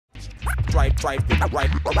Hey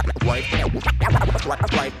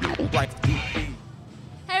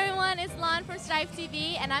everyone, it's Lon from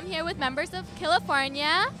Strife.tv, and I'm here with members of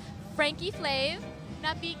Killafornia, Frankie, Flav,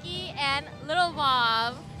 Napiki, and Little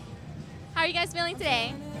Bob. How are you guys feeling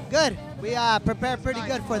today? Good. We prepared pretty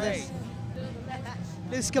good for this.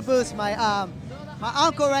 This caboose, my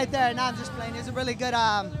uncle right there. Now I'm just playing. He's a really good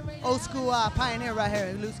old school pioneer right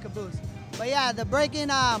here, loose caboose. But yeah, the breaking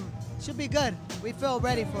should be good. We feel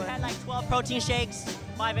ready for it. We had like 12 protein shakes,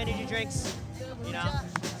 5 energy drinks, you know,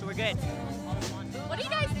 so we're good. What do you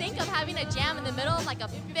guys think of having a jam in the middle of like a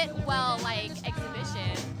Fitwell like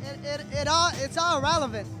exhibition? It's all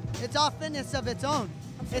relevant. It's all fitness of its own.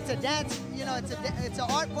 It's a dance, you know, it's an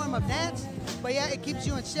art form of dance, but yeah, it keeps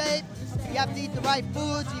you in shape. You have to eat the right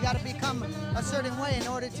foods. You got to become a certain way in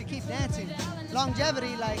order to keep dancing.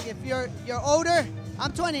 Longevity, like if you're older,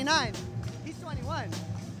 I'm 29, he's 21.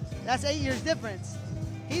 That's 8 years difference.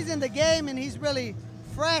 He's in the game and he's really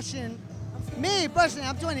fresh, and me personally,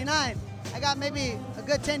 I'm 29. I got maybe a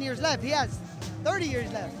good 10 years left. He has 30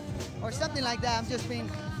 years left or something like that. I'm just being,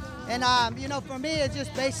 and you know, for me, it's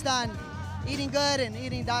just based on eating good and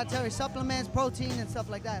eating dietary supplements, protein and stuff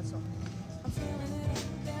like that. So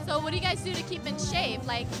what do you guys do to keep in shape?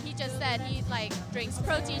 Like he just said, he like drinks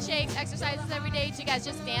protein shakes, exercises every day. Do you guys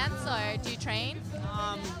just dance or do you train?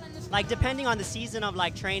 Like depending on the season of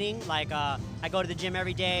like training, like I go to the gym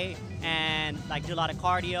every day and like do a lot of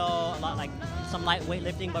cardio, a lot like some light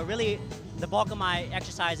weightlifting, but really the bulk of my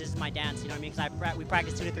exercise is my dance, you know what I mean? Because we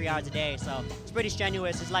practice 2 to 3 hours a day, so it's pretty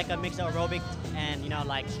strenuous. It's like a mix of aerobic and, you know,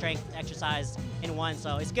 like strength exercise in one,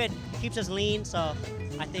 so it's good. Keeps us lean, so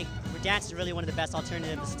I think dance is really one of the best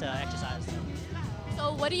alternatives to exercise.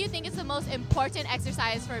 So what do you think is the most important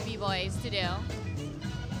exercise for B-boys to do?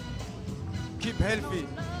 Keep healthy.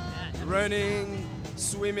 Running,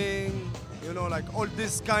 swimming, you know, like all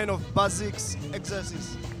this kind of basics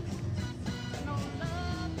exercise.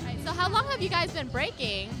 Right, so how long have you guys been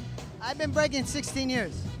breaking? I've been breaking 16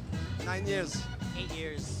 years. 9 years. 8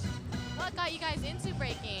 years. What got you guys into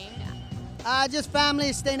breaking? Just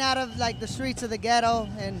family, staying out of like the streets of the ghetto,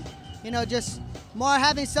 and you know, just more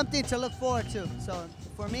having something to look forward to. So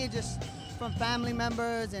for me, just from family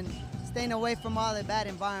members and staying away from all the bad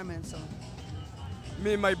environments. So.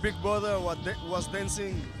 Me and my big brother was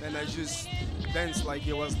dancing, and I just danced like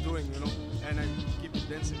he was doing, you know, and I keep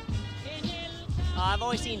dancing. I've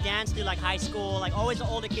always seen dance through like high school, like always the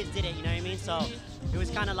older kids did it, you know what I mean? So it was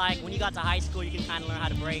kind of like when you got to high school, you can kind of learn how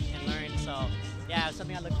to break and learn. So yeah, it was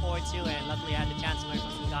something I look forward to, and luckily I had the chance to learn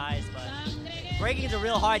from some guys. But breaking is a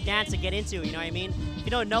real hard dance to get into, you know what I mean? If you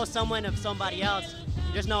don't know someone of somebody else,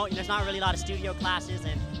 there's not really a lot of studio classes,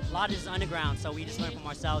 and a lot of this is underground, so we just learn from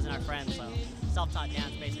ourselves and our friends, so self-taught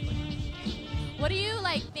dance basically. What do you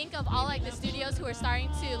like think of all like the studios who are starting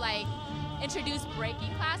to like introduce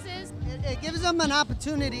breaking classes? It gives them an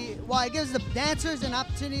opportunity, well, it gives the dancers an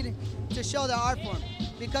opportunity to show their art form,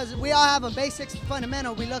 because we all have a basic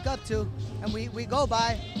fundamental we look up to and we go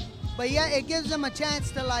by, but yeah, it gives them a chance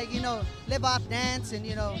to like, you know, live off dance, and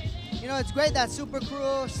you know, it's great that Super Crew /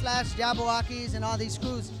 Jabberwockies and all these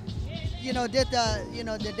crews, you know, did the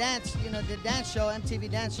dance show, MTV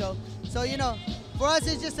dance show. So, you know, for us,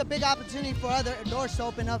 it's just a big opportunity for other doors to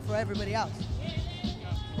open up for everybody else.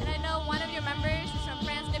 And I know one of your members is from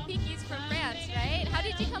France. Napiki's from France, right? How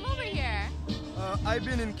did you come over here? I've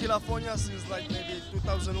been in Killafornia since like maybe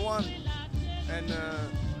 2001, and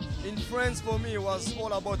in France for me it was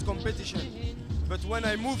all about competition. But when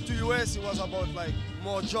I moved to US, it was about like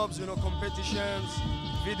more jobs, you know, competitions,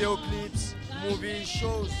 video clips, movies,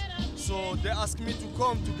 shows. So they asked me to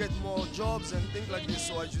come to get more jobs and things like this,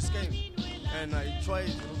 so I just came. And I tried,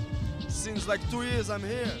 you know. Since like 2 years I'm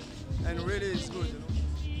here, and really it's good, you know.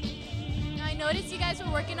 Now I noticed you guys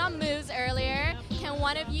were working on moves earlier. Can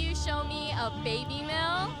one of you show me a baby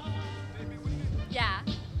mill? Yeah.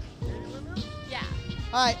 Yeah.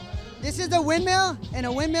 All right, this is the windmill, and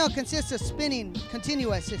a windmill consists of spinning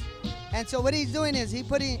continuous. And so what he's doing is he's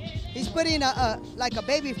putting like a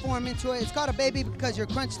baby form into it. It's called a baby because you're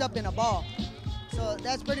crunched up in a ball. So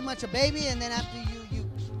that's pretty much a baby, and then after you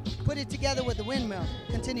put it together with the windmill,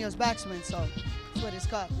 continuous backspin. So that's what it's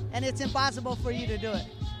called. And it's impossible for you to do it.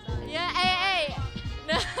 Yeah, hey.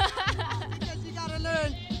 No. Because you gotta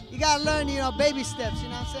learn, you know, baby steps. You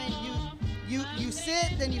know what I'm saying? You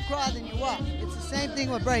sit, then you crawl, then you walk. It's the same thing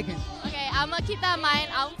with breaking. Okay, I'm gonna keep that in mind.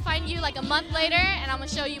 I'll find you like a month later, and I'm gonna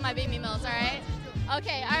show you my baby mills. All right?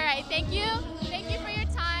 Okay. All right. Thank you. Thank you for your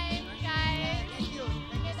time, guys. Thank you.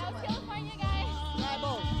 Okay, that was Killafornia, guys.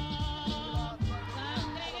 Bravo.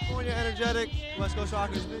 California energetic, West Coast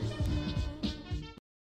Rockers, please.